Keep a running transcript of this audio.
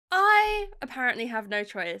apparently have no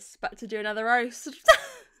choice but to do another roast.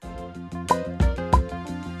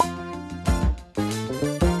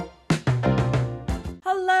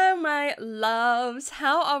 Hello, my loves.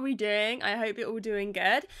 How are we doing? I hope you're all doing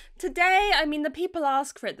good. Today, I mean, the people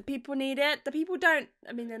ask for it. The people need it. The people don't.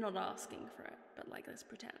 I mean, they're not asking for it, but like, let's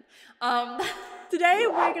pretend. Today,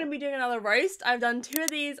 we're going to be doing another roast. I've done 2 of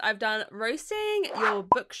these. I've done roasting your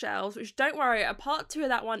bookshelves, which don't worry, a part 2 of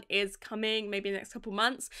that one is coming maybe in the next couple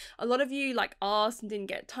months. A lot of you like asked and didn't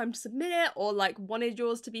get time to submit it or like wanted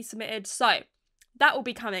yours to be submitted. So that will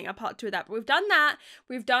be coming, a part 2 of that. But we've done that.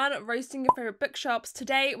 We've done roasting your favorite bookshelves.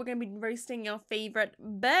 Today, we're going to be roasting your favorite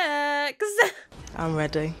books. I'm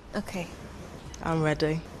ready. Okay. I'm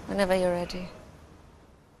ready. Whenever you're ready.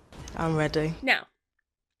 I'm ready. Now,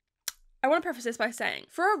 I want to preface this by saying,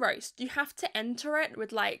 for a roast, you have to enter it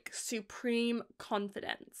with like supreme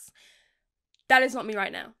confidence. That is not me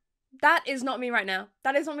right now. That is not me right now.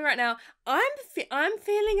 That is not me right now. I'm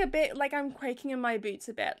feeling a bit like I'm quaking in my boots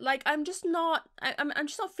a bit. Like I'm just not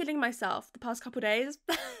feeling myself the past couple days.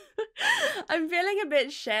 I'm feeling a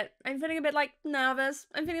bit shit. I'm feeling a bit like nervous.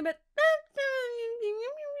 I'm feeling a bit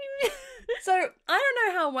so I don't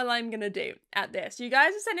know how well I'm gonna do at this. You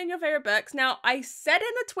guys have sent in your favorite books. Now, I said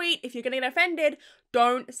in the tweet, if you're gonna get offended,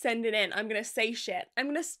 don't send it in. I'm gonna say shit. I'm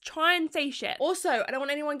gonna try and say shit. Also, I don't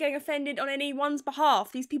want anyone getting offended on anyone's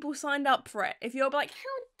behalf. These people signed up for it. If you're like,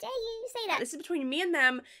 how dare you say that? This is between me and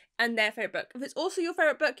them and their favorite book. If it's also your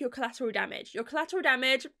favorite book, you're collateral damage. Your collateral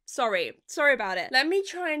damage, sorry about it. Let me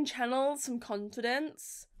try and channel some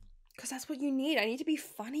confidence, because that's what you need. I need to be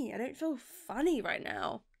funny. I don't feel funny right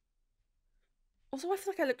now. Also, I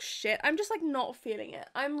feel like I look shit. I'm just like not feeling it.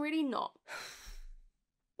 I'm really not.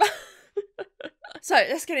 So,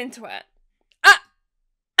 let's get into it. Ah!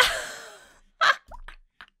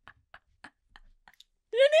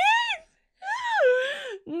 Shanice!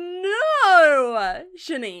 No!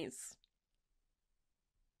 Shanice.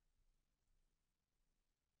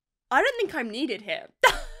 I don't think I'm needed here.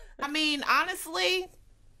 I mean, honestly,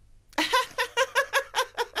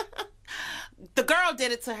 the girl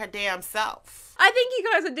did it to her damn self. I think you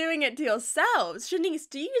guys are doing it to yourselves. Shanice,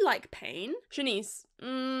 do you like pain? Shanice,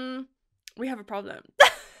 we have a problem.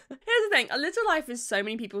 Here's the thing. A Little Life is so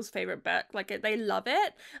many people's favorite book. Like, they love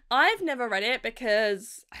it. I've never read it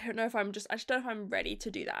because I just don't know if I'm ready to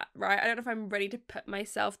do that, right? I don't know if I'm ready to put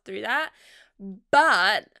myself through that.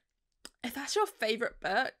 But if that's your favorite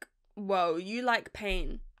book, whoa, you like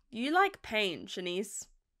pain. You like pain, Shanice.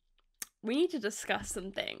 We need to discuss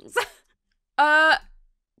some things.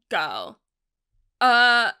 Girl.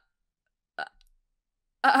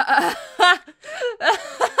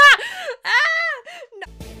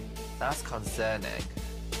 That's concerning.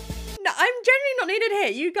 No, I'm genuinely not needed here.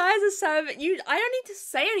 You guys are I don't need to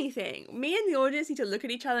say anything. Me and the audience need to look at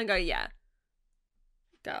each other and go, yeah.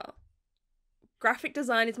 Girl. Graphic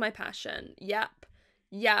design is my passion. Yep.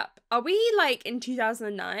 Are we like in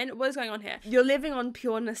 2009? What is going on here? You're living on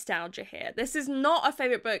pure nostalgia here. This is not a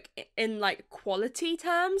favorite book in like quality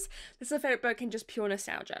terms. This is a favorite book in just pure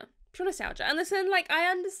nostalgia. Pure nostalgia. And listen, like, I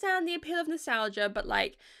understand the appeal of nostalgia, but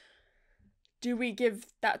like, do we give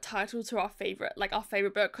that title to our favorite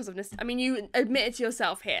book because of this? I mean, you admitted to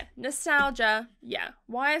yourself here. Nostalgia. Yeah.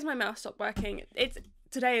 Why has my mouse stopped working?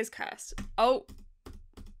 Today is cursed. Oh.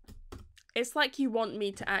 It's like you want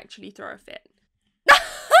me to actually throw a fit.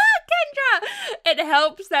 Kendra! It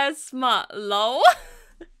helps they're smart, lol.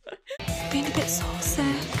 Being a bit saucy.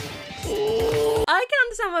 I can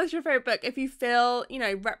understand why it's your favourite book if you feel, you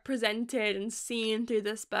know, represented and seen through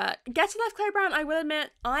this book. Get to Left Chloe Brown, I will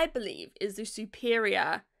admit, I believe is the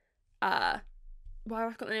superior, why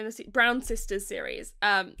have I got the name of the Brown Sisters series,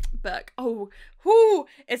 book. Oh, whoo,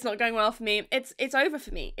 it's not going well for me. It's over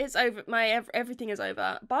for me. It's over. Everything is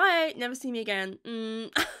over. Bye. Never see me again.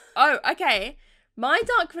 Oh, okay. My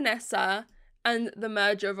Dark Vanessa and The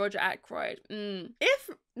Murder of Roger Ackroyd. If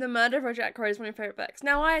The Murder of Roger Ackroyd is one of your favourite books,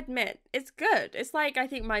 now I admit, it's good. It's like, I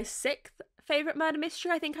think my 6th favourite murder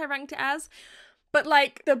mystery, I think I ranked it as. But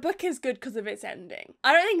like, the book is good because of its ending.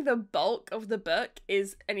 I don't think the bulk of the book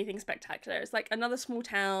is anything spectacular. It's like another small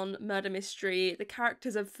town murder mystery. The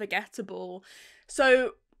characters are forgettable.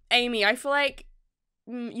 So, Amy, I feel like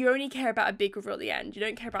you only care about a big reveal at the end. You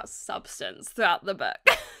don't care about substance throughout the book.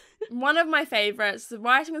 One of my favourites. The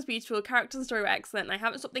writing was beautiful. The characters and story were excellent. And I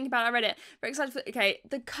haven't stopped thinking about it. I read it. Very excited for okay,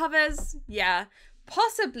 the covers, yeah.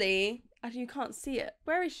 Possibly, you can't see it.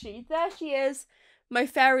 Where is she? There she is. My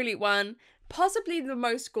Fairy Loot one. Possibly the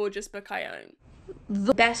most gorgeous book I own.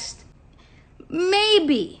 The best,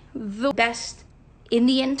 maybe the best in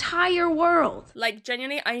the entire world. Like,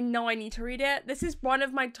 genuinely, I know I need to read it. This is one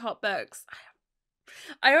of my top books.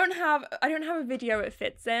 I don't have a video it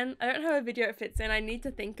fits in. I need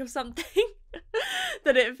to think of something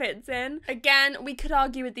that it fits in. Again, we could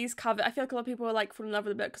argue with these covers. I feel like a lot of people are like fall in love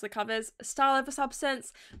with the book because the covers. Style over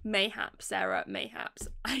substance, mayhaps, Sarah, mayhaps.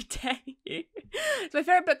 I dare you. It's my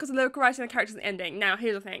favorite book because of the lyrical writing, the characters, and the ending. Now,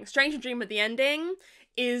 here's the thing: Strange to Dream at the ending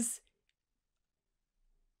is.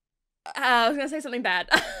 I was gonna say something bad.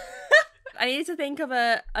 I needed to think of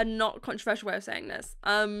a not controversial way of saying this.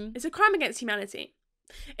 It's a crime against humanity.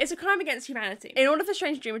 It's a crime against humanity. In order for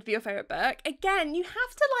Strange Dream to be your favourite book, again, you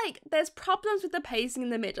have to, like, there's problems with the pacing in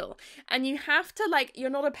the middle. And you have to, like, you're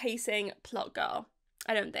not a pacing plot girl.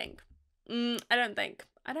 I don't think. I don't think.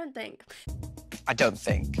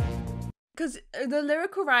 Because the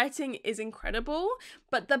lyrical writing is incredible,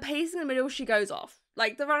 but the pacing in the middle, she goes off.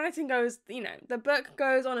 Like, the writing goes, you know, the book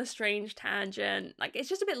goes on a strange tangent. Like, it's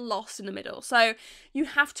just a bit lost in the middle. So you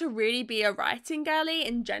have to really be a writing girly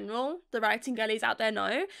in general. The writing girlies out there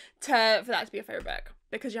know for that to be your favourite book.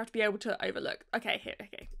 Because you have to be able to overlook. Okay.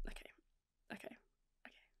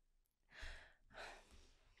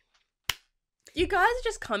 You guys are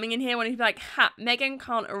just coming in here wanting to be like, ha, Megan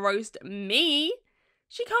can't roast me.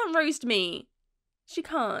 She can't roast me. She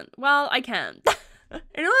can't. Well, I can.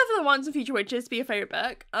 In order for the Once and Future Witches to be your favourite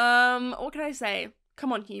book, what can I say?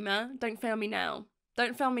 Come on, humour. Don't fail me now.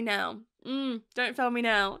 Don't fail me now. Don't fail me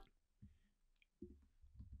now.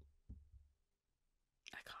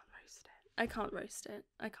 I can't roast it.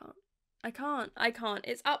 I can't.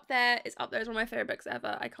 It's up there. It's one of my favourite books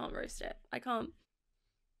ever. I can't roast it. I can't.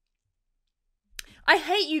 I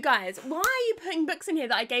hate you guys. Why are you putting books in here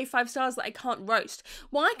that I gave 5 stars that I can't roast?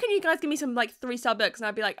 Why can you guys give me some, like, 3-star books and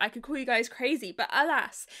I'd be like, I could call you guys crazy, but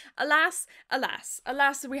alas,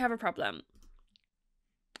 we have a problem.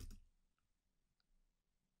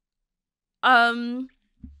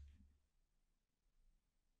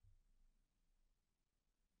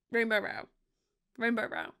 Rainbow Row.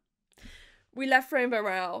 We left Rainbow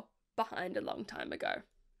Row behind a long time ago.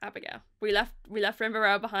 Abigail. We left Rainbow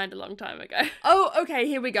Row behind a long time ago. Oh, okay,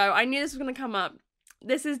 here we go. I knew this was gonna come up.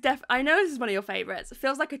 This is I know this is one of your favourites. It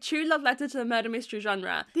feels like a true love letter to the murder mystery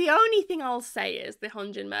genre. The only thing I'll say is the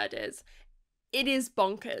Honjin murders. It is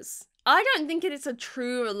bonkers. I don't think it is a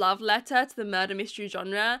true love letter to the murder mystery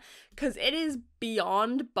genre because it is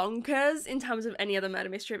beyond bonkers in terms of any other murder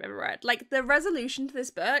mystery I've ever read. Like, the resolution to this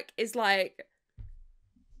book is like...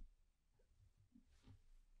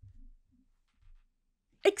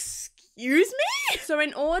 Excuse me? So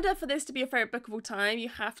in order for this to be your favourite book of all time, you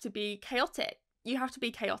have to be chaotic.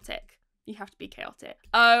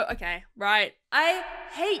 Oh, okay, right. I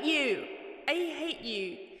hate you.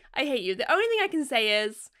 The only thing I can say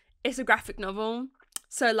is it's a graphic novel.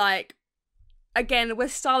 So, like, again, we're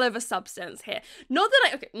style over substance here. Not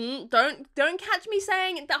that don't catch me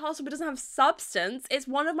saying that Heartstopper doesn't have substance. It's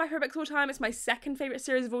one of my favourite books of all time. It's my second favourite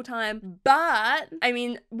series of all time. But, I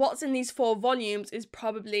mean, what's in these 4 volumes is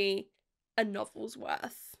probably a novel's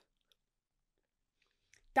worth.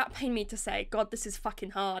 That pained me to say. God, this is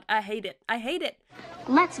fucking hard. I hate it.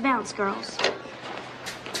 Let's bounce, girls.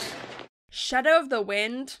 Shadow of the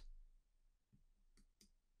Wind.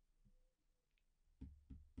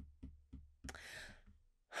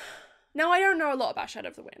 Now, I don't know a lot about Shadow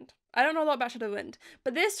of the Wind.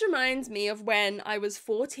 But this reminds me of when I was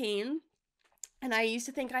 14 and I used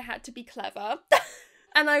to think I had to be clever.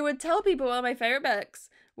 And I would tell people one of my favourite books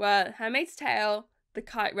were Handmaid's Tale, The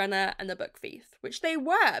Kite Runner, and The Book Thief, which they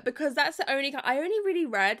were, because that's the only I only really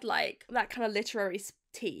read, like, that kind of literary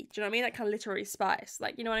tea. Do you know what I mean? That kind of literary spice.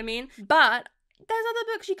 Like, you know what I mean? But there's other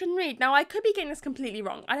books you can read. Now, I could be getting this completely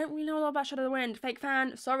wrong. I don't really know a lot about Shadow of the Wind. Fake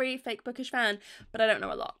fan. Sorry, fake bookish fan. But I don't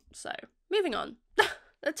know a lot. So, moving on.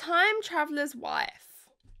 The Time Traveler's Wife.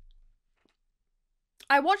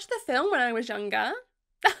 I watched the film when I was younger,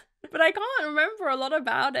 but I can't remember a lot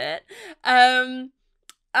about it.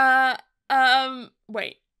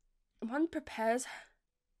 Wait. One prepares...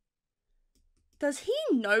 Does he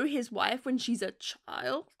know his wife when she's a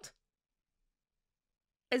child?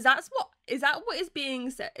 Is that what is being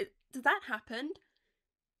said? Does that happen?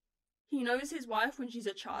 He knows his wife when she's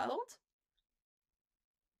a child?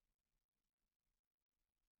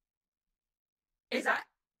 Is that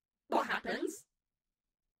what happens?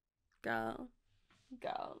 Girl.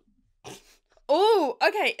 Oh,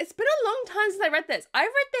 okay. It's been a long time since I read this. I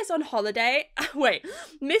read this on holiday. Wait.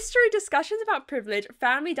 Mystery discussions about privilege,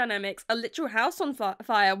 family dynamics, a literal house on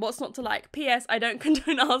fire, what's not to like. P.S. I don't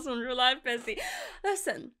condone arson in real life, bestie.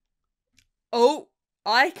 Listen. Oh,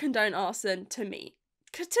 I condone arson to me.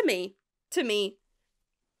 To me.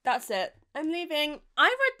 That's it. I'm leaving. I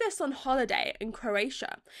read this on holiday in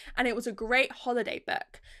Croatia, and it was a great holiday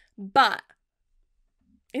book. But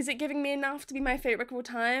Is it giving me enough to be my favourite book of all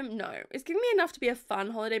time? No. It's giving me enough to be a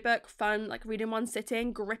fun holiday book, fun, like read in one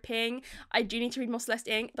sitting, gripping. I do need to read more Celeste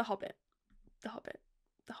Ng. The Hobbit. The Hobbit.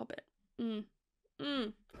 The Hobbit.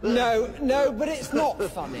 No, but it's not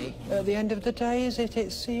funny. At the end of the day, is it?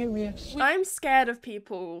 It's serious. I'm scared of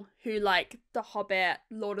people who like The Hobbit,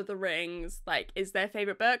 Lord of the Rings, like is their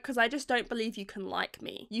favourite book, because I just don't believe you can like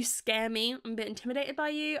me. You scare me. I'm a bit intimidated by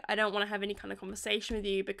you. I don't want to have any kind of conversation with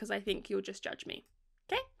you because I think you'll just judge me.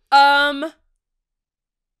 Okay?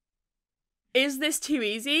 Is this too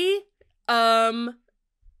easy?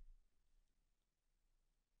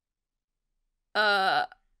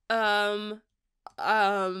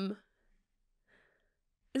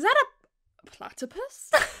 Is that a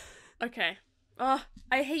platypus? Okay. Oh,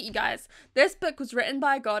 I hate you guys. This book was written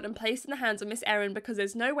by God and placed in the hands of Miss Erin because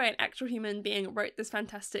there's no way an actual human being wrote this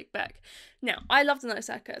fantastic book. Now, I love The Night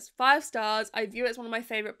Circus. 5 stars. I view it as one of my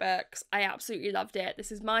favourite books. I absolutely loved it.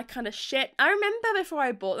 This is my kind of shit. I remember before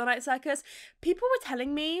I bought The Night Circus, people were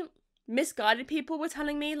telling me, misguided people were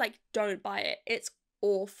telling me, like, don't buy it. It's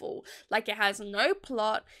awful. Like, it has no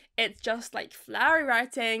plot. It's just, like, flowery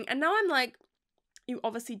writing. And now I'm like, you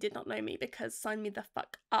obviously did not know me because sign me the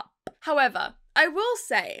fuck up. However, I will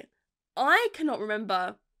say, I cannot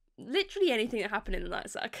remember literally anything that happened in The Night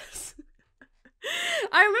Circus.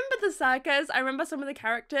 I remember the circus, I remember some of the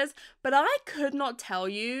characters, but I could not tell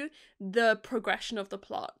you the progression of the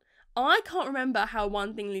plot. I can't remember how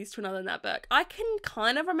one thing leads to another in that book. I can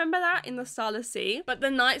kind of remember that in The Starless Sea, but The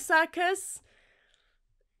Night Circus,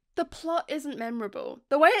 the plot isn't memorable.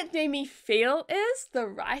 The way it made me feel is, the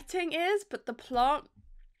writing is, but the plot,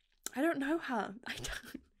 I don't know her. I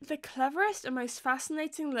don't. The cleverest and most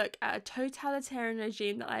fascinating look at a totalitarian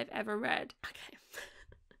regime that I've ever read. Okay.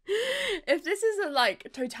 If this is a,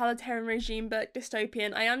 like, totalitarian regime book,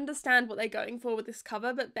 dystopian, I understand what they're going for with this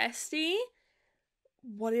cover, but bestie,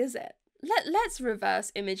 what is it? Let's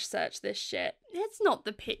reverse image search this shit. It's not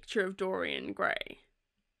the picture of Dorian Gray.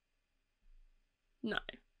 No.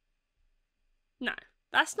 No.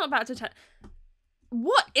 That's not about to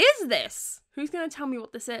What is this? Who's gonna tell me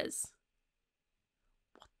what this is?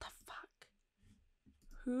 What the fuck?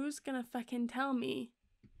 Who's gonna fucking tell me?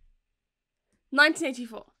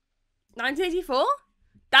 1984. 1984?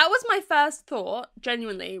 That was my first thought,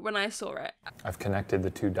 genuinely, when I saw it. I've connected the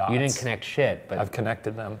 2 dots. You didn't connect shit, but I've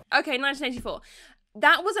connected them. Okay, 1984.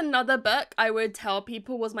 That was another book I would tell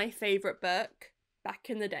people was my favourite book back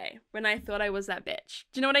in the day, when I thought I was that bitch.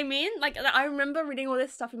 Do you know what I mean? Like, I remember reading all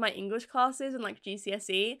this stuff in my English classes and, like, GCSE.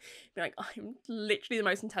 Being like, I'm literally the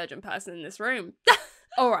most intelligent person in this room.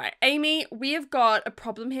 Alright, Amy, we have got a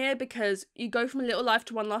problem here because you go from A Little Life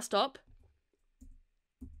to One Last Stop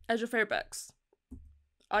as your favourite books.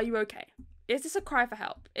 Are you okay? Is this a cry for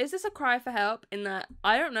help? Is this a cry for help in that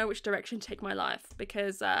I don't know which direction to take my life?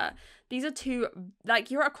 Because these are two,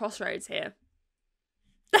 like, you're at a crossroads here.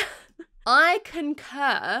 I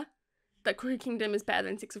concur that Crooked Kingdom is better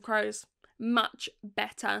than Six of Crows. Much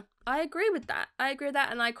better. I agree with that.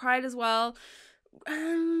 And I cried as well.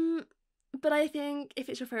 But I think if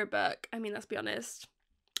it's your favourite book, I mean, let's be honest,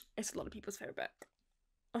 it's a lot of people's favourite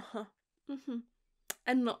book.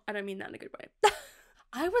 And not, I don't mean that in a good way.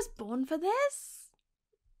 I was born for this.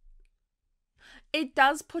 It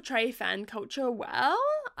does portray fan culture well,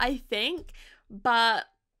 I think, but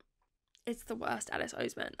it's the worst Alice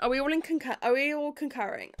Oseman. Are we all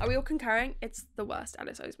concurring? It's the worst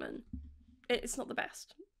Alice Oseman. It's not the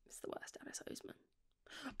best. It's the worst Alice Oseman.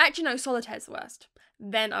 Actually, no, Solitaire's the worst.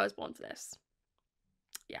 Then I was born for this.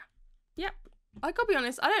 Yeah. Yep. I gotta be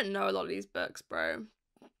honest, I don't know a lot of these books, bro.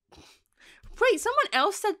 Wait, someone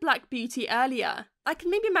else said Black Beauty earlier. I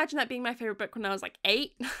can maybe imagine that being my favourite book when I was like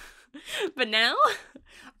 8. But now?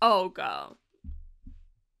 Oh, girl.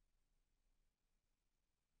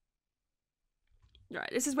 Right,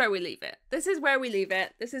 this is where we leave it. This is where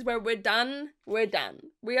we're done.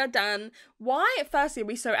 We are done. Why, firstly, are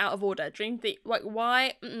we so out of order?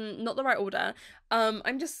 Why? Not the right order.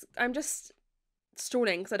 I'm just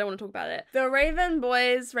stalling because I don't want to talk about it. The Raven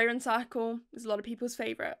Boys, Raven Cycle is a lot of people's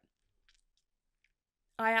favourite.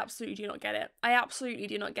 I absolutely do not get it.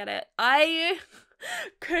 I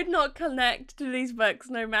could not connect to these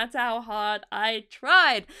books no matter how hard I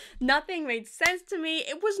tried. Nothing made sense to me.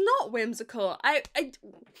 It was not whimsical.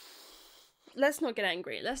 Let's not get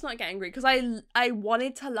angry because I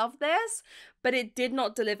wanted to love this, but it did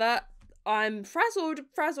not deliver. I'm frazzled.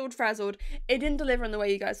 It didn't deliver in the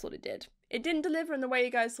way you guys thought it did.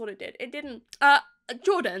 It didn't.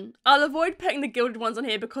 Jordan, I'll avoid putting the Gilded Ones on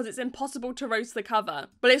here because it's impossible to roast the cover.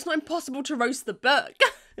 But it's not impossible to roast the book.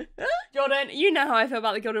 Jordan, you know how I feel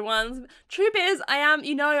about the Gilded Ones. Truth is, I'm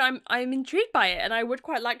intrigued by it, and I would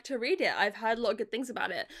quite like to read it. I've heard a lot of good things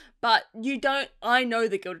about it, but I know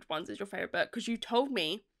the Gilded Ones is your favorite book because you told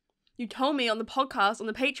me on the podcast, on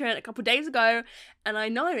the Patreon a couple days ago, and I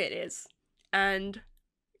know it is, and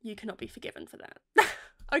you cannot be forgiven for that.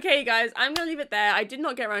 Okay, you guys, I'm gonna leave it there. I did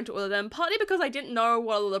not get around to all of them, partly because I didn't know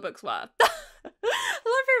what all the books were. A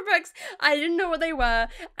lot of favorite books, I didn't know what they were,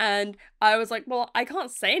 and I was like, well, I can't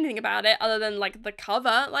say anything about it other than like the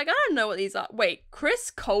cover. Like, I don't know what these are. Wait,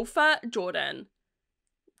 Chris Colfer, Jordan,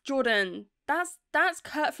 that's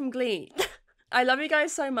Kurt from Glee. I love you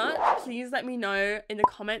guys so much. Please let me know in the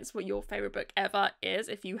comments what your favorite book ever is,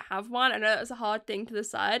 if you have one. I know that's a hard thing to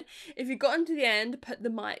decide. If you've gotten to the end, put the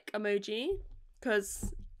mic emoji,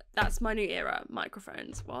 because that's my new era.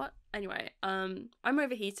 Microphones. What? Anyway, I'm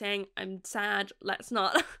overheating. I'm sad. Let's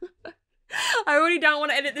not. I really don't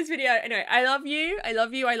want to edit this video. Anyway, I love you. I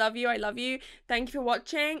love you. I love you. I love you. Thank you for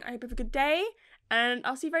watching. I hope you have a good day, and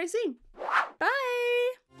I'll see you very soon.